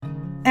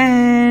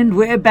And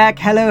we're back.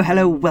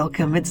 Hello,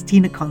 welcome. It's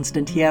Tina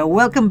Constant here.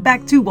 Welcome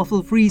back to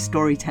Waffle-Free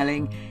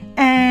Storytelling.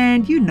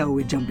 And you know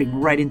we're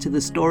jumping right into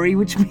the story,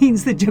 which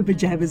means the jibber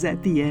jab is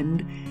at the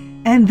end.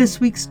 And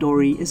this week's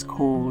story is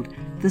called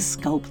The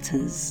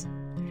Sculptors.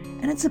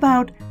 And it's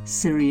about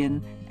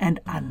Syrian and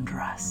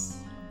Andras.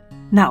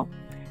 Now,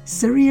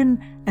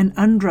 Syrian and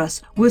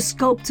Andras were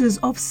sculptors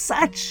of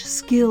such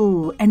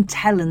skill and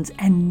talent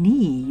and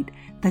need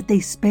that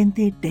they spent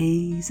their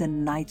days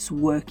and nights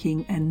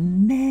working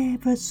and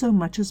never so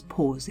much as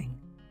pausing.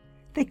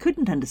 They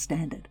couldn't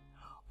understand it.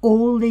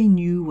 All they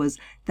knew was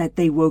that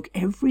they woke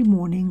every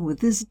morning with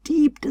this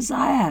deep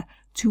desire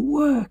to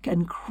work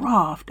and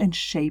craft and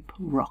shape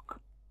rock.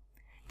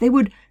 They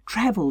would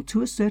travel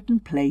to a certain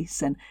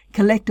place and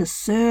collect a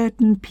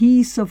certain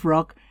piece of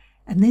rock,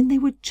 and then they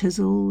would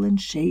chisel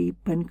and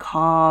shape and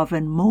carve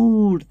and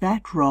mold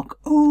that rock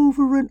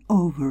over and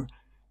over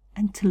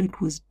until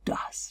it was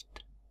dust.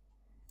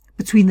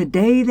 Between the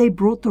day they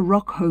brought the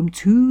rock home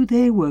to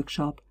their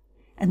workshop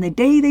and the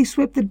day they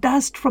swept the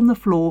dust from the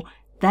floor,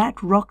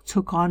 that rock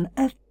took on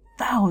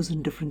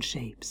 1,000 different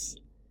shapes.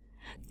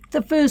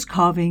 The first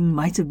carving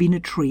might have been a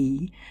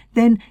tree,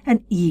 then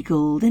an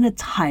eagle, then a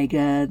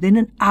tiger, then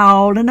an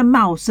owl and a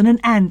mouse and an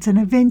ant, and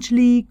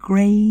eventually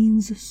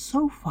grains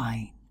so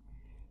fine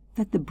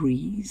that the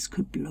breeze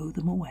could blow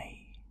them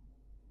away.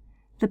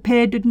 The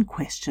pair didn't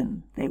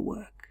question their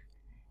work.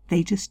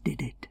 They just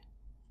did it.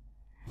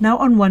 Now,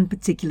 on one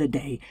particular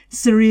day,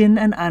 Syrian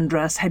and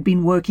Andras had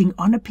been working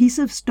on a piece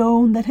of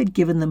stone that had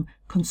given them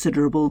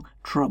considerable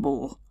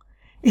trouble.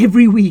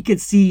 Every week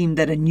it seemed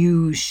that a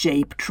new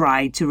shape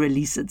tried to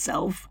release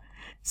itself.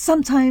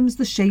 Sometimes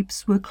the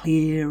shapes were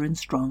clear and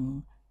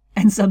strong,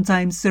 and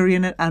sometimes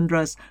Syrian and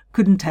Andras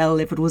couldn't tell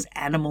if it was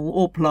animal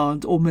or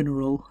plant or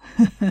mineral.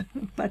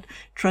 But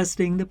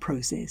trusting the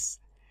process,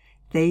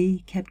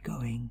 they kept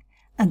going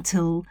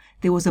until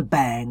there was a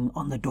bang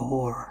on the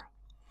door.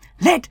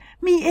 "Let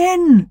me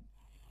in!"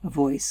 a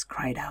voice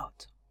cried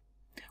out.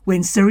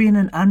 When Syrian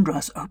and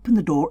Andras opened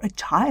the door, a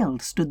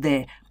child stood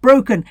there,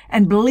 broken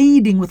and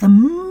bleeding with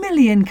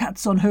 1,000,000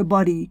 cuts on her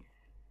body.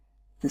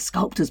 The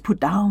sculptors put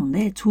down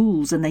their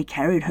tools and they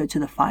carried her to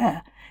the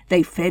fire.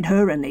 They fed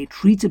her and they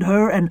treated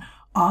her, and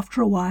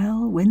after a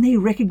while, when they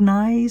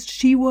recognized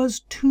she was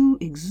too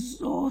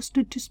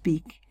exhausted to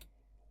speak,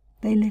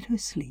 they let her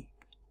sleep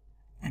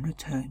and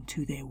returned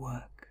to their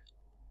work.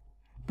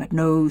 But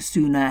no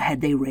sooner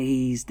had they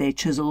raised their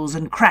chisels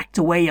and cracked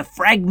away a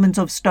fragment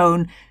of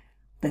stone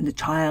than the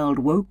child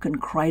woke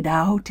and cried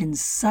out in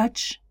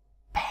such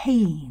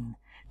pain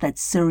that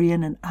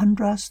Syrian and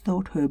Andras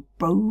thought her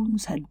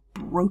bones had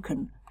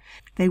broken.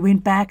 They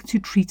went back to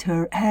treat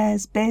her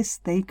as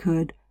best they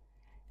could,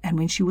 and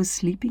when she was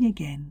sleeping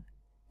again,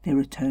 they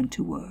returned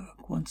to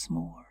work once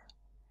more.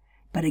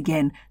 But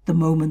again, the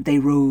moment they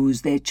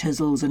rose their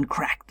chisels and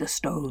cracked the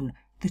stone,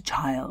 the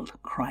child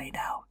cried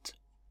out.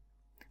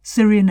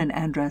 Syrian and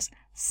Andras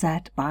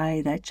sat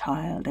by that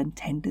child and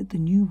tended the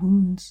new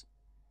wounds.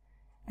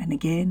 And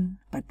again,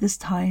 but this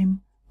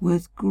time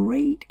with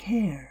great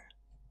care,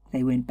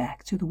 they went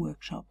back to the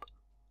workshop.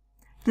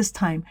 This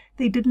time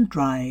they didn't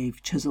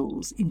drive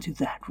chisels into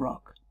that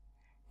rock.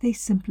 They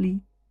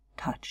simply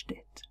touched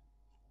it,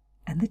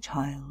 and the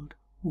child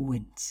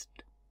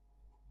winced.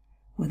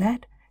 With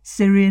that,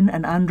 Syrian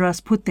and Andras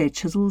put their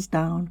chisels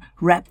down,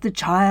 wrapped the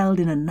child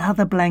in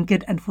another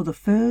blanket, and for the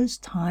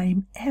first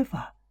time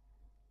ever,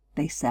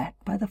 they sat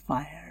by the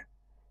fire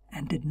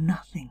and did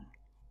nothing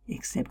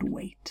except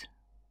wait.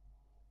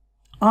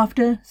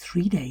 After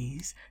 3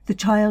 days, the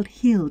child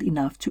healed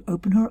enough to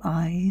open her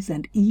eyes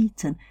and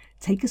eat and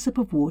take a sip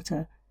of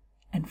water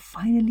and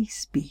finally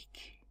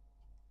speak.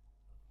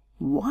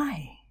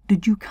 "Why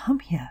did you come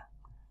here?"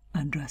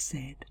 Andras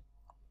said.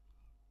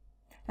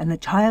 And the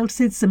child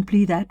said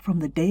simply that from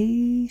the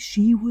day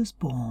she was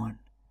born,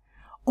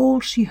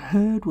 all she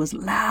heard was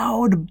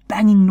loud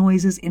banging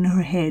noises in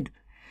her head.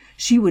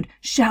 She would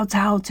shout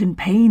out in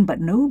pain,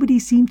 but nobody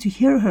seemed to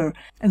hear her,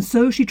 and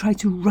so she tried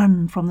to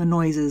run from the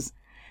noises.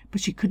 But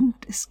she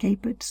couldn't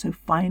escape it, so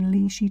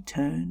finally she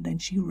turned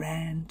and she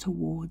ran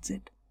towards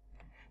it.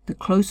 The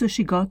closer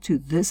she got to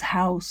this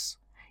house,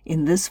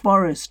 in this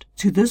forest,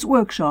 to this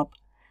workshop,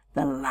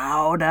 the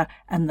louder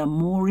and the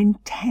more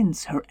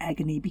intense her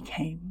agony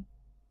became.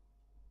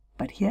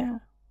 But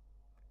here,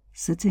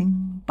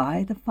 sitting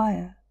by the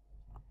fire,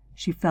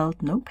 she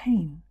felt no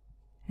pain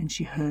and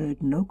she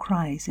heard no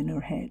cries in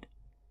her head.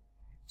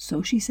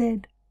 So she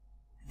said,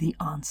 "The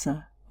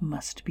answer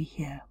must be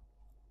here."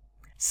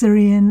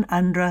 Syrian,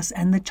 Andras,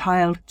 and the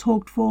child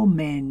talked for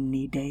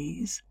many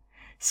days.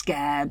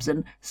 Scabs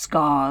and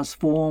scars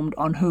formed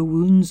on her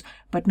wounds,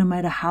 but no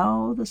matter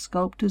how the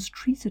sculptors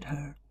treated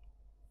her,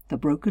 the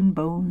broken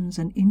bones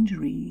and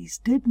injuries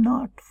did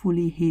not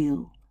fully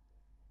heal,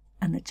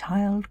 and the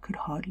child could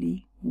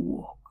hardly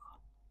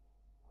walk.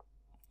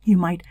 "You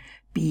might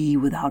be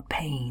without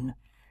pain,"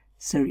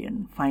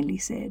 Syrian finally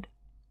said,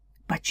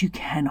 "but you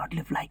cannot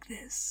live like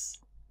this."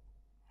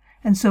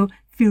 And so,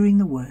 fearing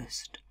the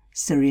worst,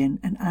 Syrian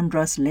and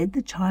Andras led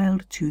the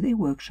child to their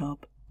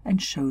workshop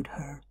and showed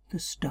her the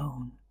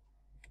stone.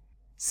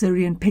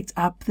 Syrian picked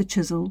up the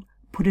chisel,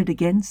 put it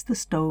against the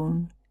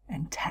stone,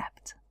 and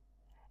tapped.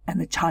 And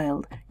the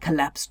child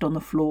collapsed on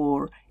the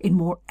floor in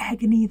more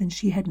agony than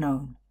she had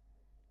known.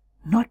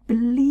 Not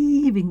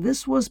believing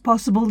this was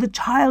possible, the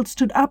child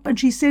stood up and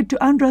she said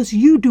to Andras,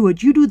 "You do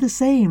it, you do the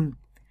same."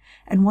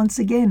 And once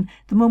again,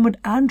 the moment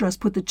Andras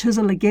put the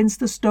chisel against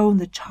the stone,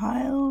 the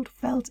child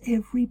felt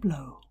every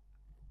blow.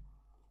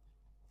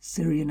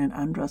 Syrian and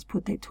Andras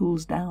put their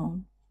tools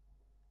down,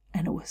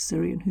 and it was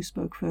Syrian who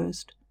spoke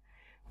first.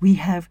 "We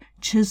have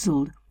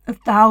chiseled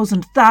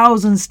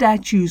 1,000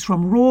 statues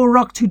from raw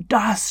rock to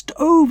dust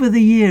over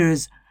the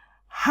years.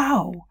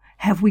 How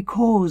have we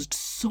caused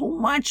so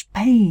much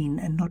pain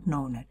and not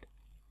known it?"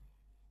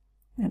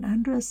 And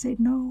Andras said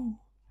no.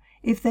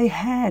 If they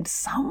had,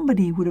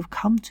 somebody would have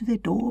come to their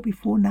door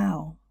before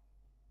now.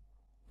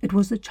 It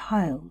was the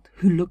child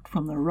who looked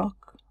from the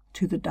rock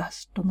to the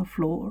dust on the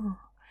floor,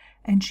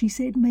 and she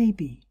said,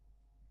 maybe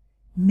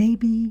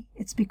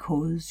it's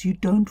because you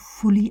don't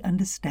fully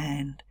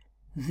understand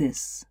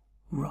this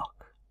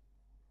rock."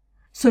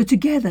 So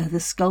together the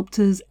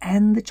sculptors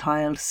and the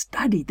child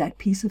studied that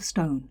piece of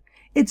stone,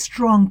 its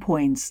strong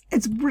points,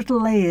 its brittle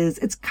layers,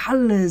 its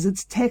colors,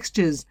 its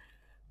textures.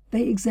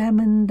 They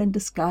examined and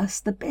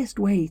discussed the best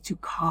way to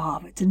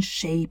carve it and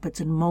shape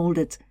it and mold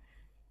it.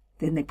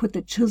 Then they put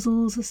the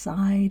chisels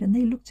aside and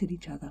they looked at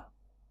each other.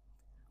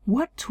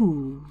 What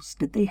tools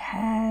did they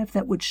have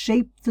that would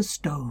shape the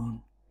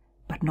stone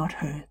but not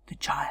hurt the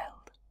child?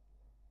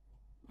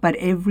 But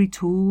every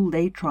tool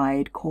they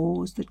tried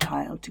caused the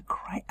child to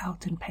cry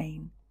out in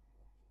pain.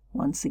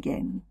 Once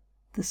again,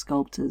 the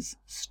sculptors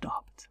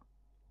stopped.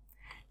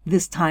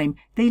 This time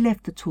they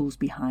left the tools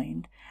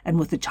behind, and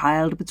with the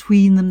child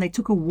between them they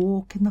took a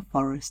walk in the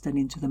forest and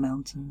into the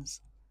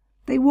mountains.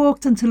 They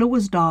walked until it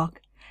was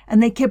dark,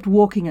 and they kept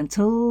walking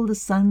until the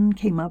sun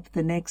came up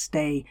the next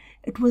day.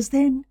 It was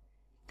then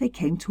they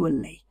came to a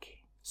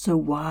lake, so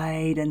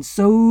wide and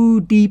so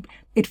deep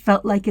it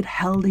felt like it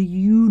held a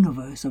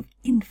universe of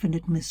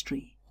infinite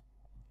mystery.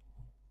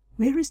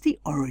 "Where is the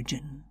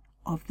origin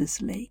of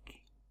this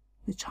lake?"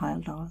 the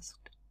child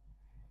asked.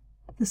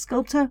 The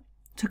sculptor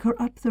took her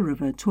up the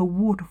river to a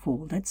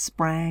waterfall that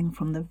sprang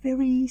from the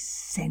very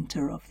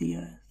center of the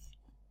earth.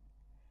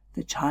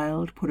 The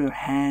child put her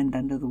hand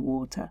under the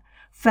water,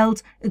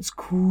 felt its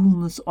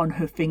coolness on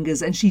her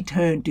fingers, and she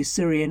turned to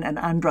Syrian and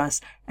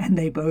Andras, and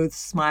they both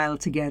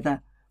smiled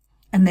together.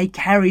 And they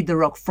carried the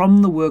rock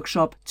from the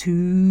workshop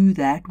to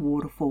that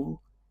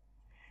waterfall.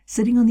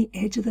 Sitting on the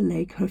edge of the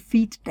lake, her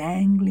feet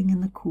dangling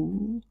in the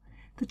cool,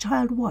 the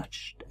child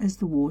watched as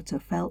the water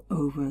fell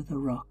over the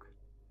rock.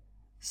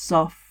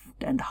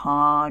 Soft and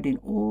hard in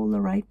all the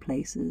right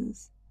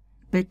places,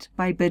 bit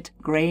by bit,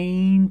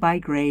 grain by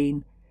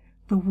grain,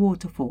 the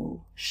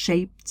waterfall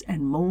shaped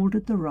and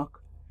molded the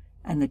rock,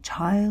 and the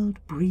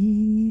child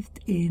breathed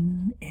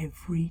in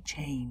every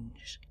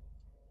change.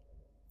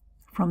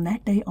 From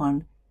that day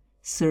on,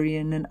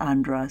 Syrian and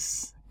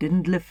Andras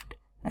didn't lift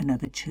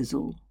another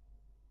chisel.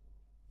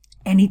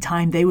 Any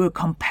time they were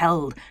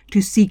compelled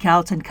to seek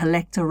out and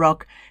collect a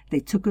rock, they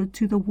took it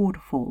to the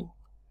waterfall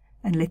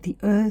and let the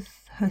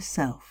earth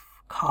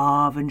herself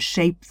carve and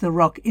shape the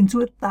rock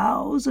into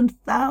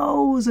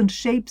 1,000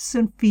 shapes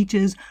and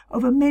features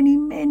over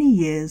many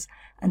years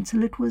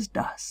until it was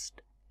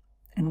dust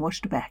and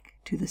washed back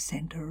to the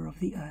center of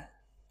the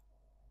earth.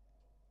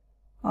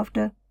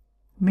 After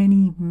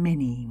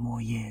many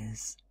more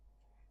years,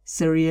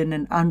 Syrian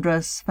and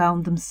Andras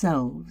found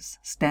themselves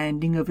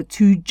standing over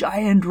 2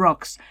 giant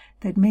rocks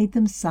that made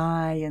them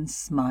sigh and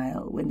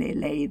smile when they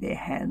laid their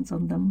hands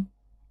on them.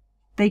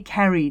 They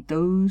carried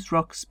those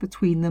rocks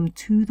between them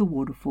to the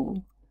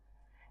waterfall,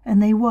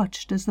 and they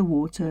watched as the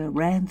water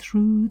ran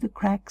through the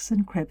cracks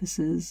and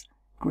crevices,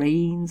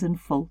 grains and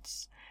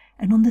faults,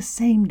 and on the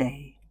same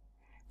day,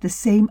 the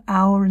same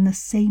hour and the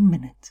same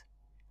minute,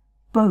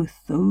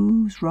 both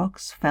those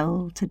rocks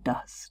fell to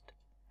dust,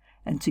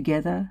 and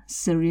together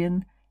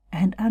Syrian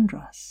and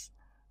Andras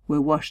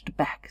were washed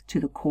back to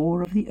the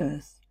core of the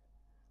earth,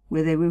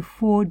 where they were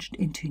forged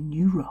into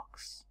new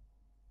rocks,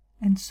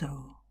 and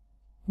so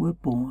were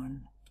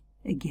born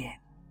again.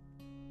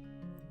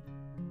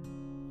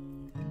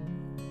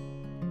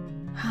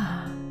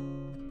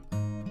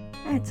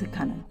 That's a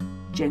kind of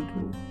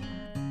gentle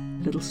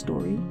little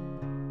story.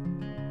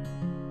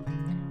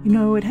 You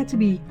know, it had to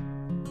be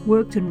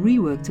worked and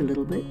reworked a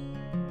little bit.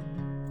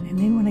 And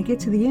then when I get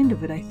to the end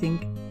of it, I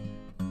think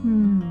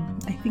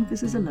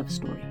this is a love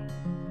story.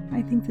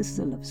 I think this is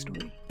a love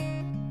story.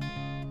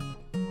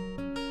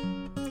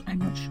 I'm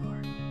not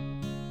sure.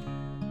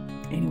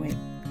 Anyway,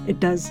 it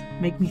does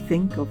make me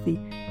think of the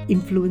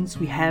influence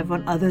we have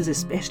on others,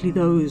 especially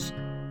those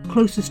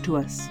closest to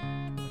us.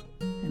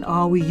 And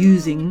are we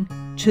using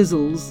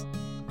chisels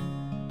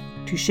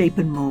to shape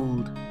and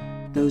mold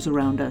those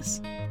around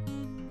us?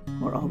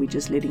 Or are we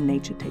just letting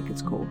nature take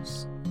its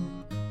course?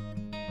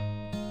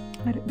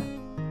 I don't know.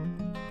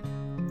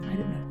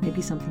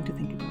 Maybe something to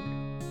think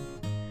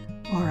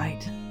about. All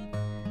right.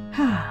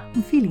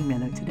 I'm feeling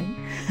mellow today.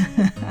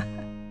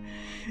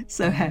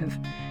 So have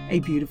a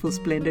beautiful,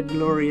 splendid,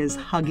 glorious,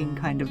 hugging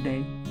kind of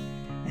day.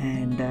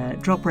 And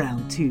drop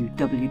round to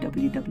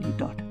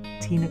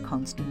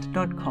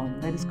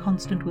www.tinaconstant.com. That is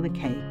constant with a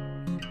K.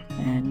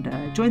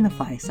 And join the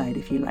fireside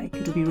if you like.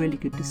 It'll be really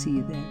good to see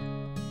you there.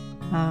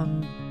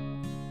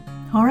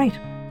 All right,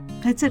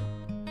 that's it.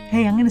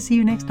 Hey, I'm going to see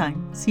you next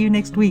time. See you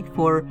next week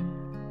for,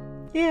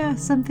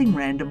 something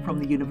random from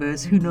the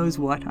universe. Who knows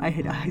what?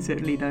 I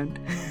certainly don't.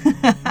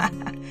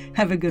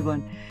 Have a good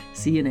one.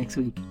 See you next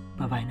week.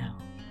 Bye-bye now.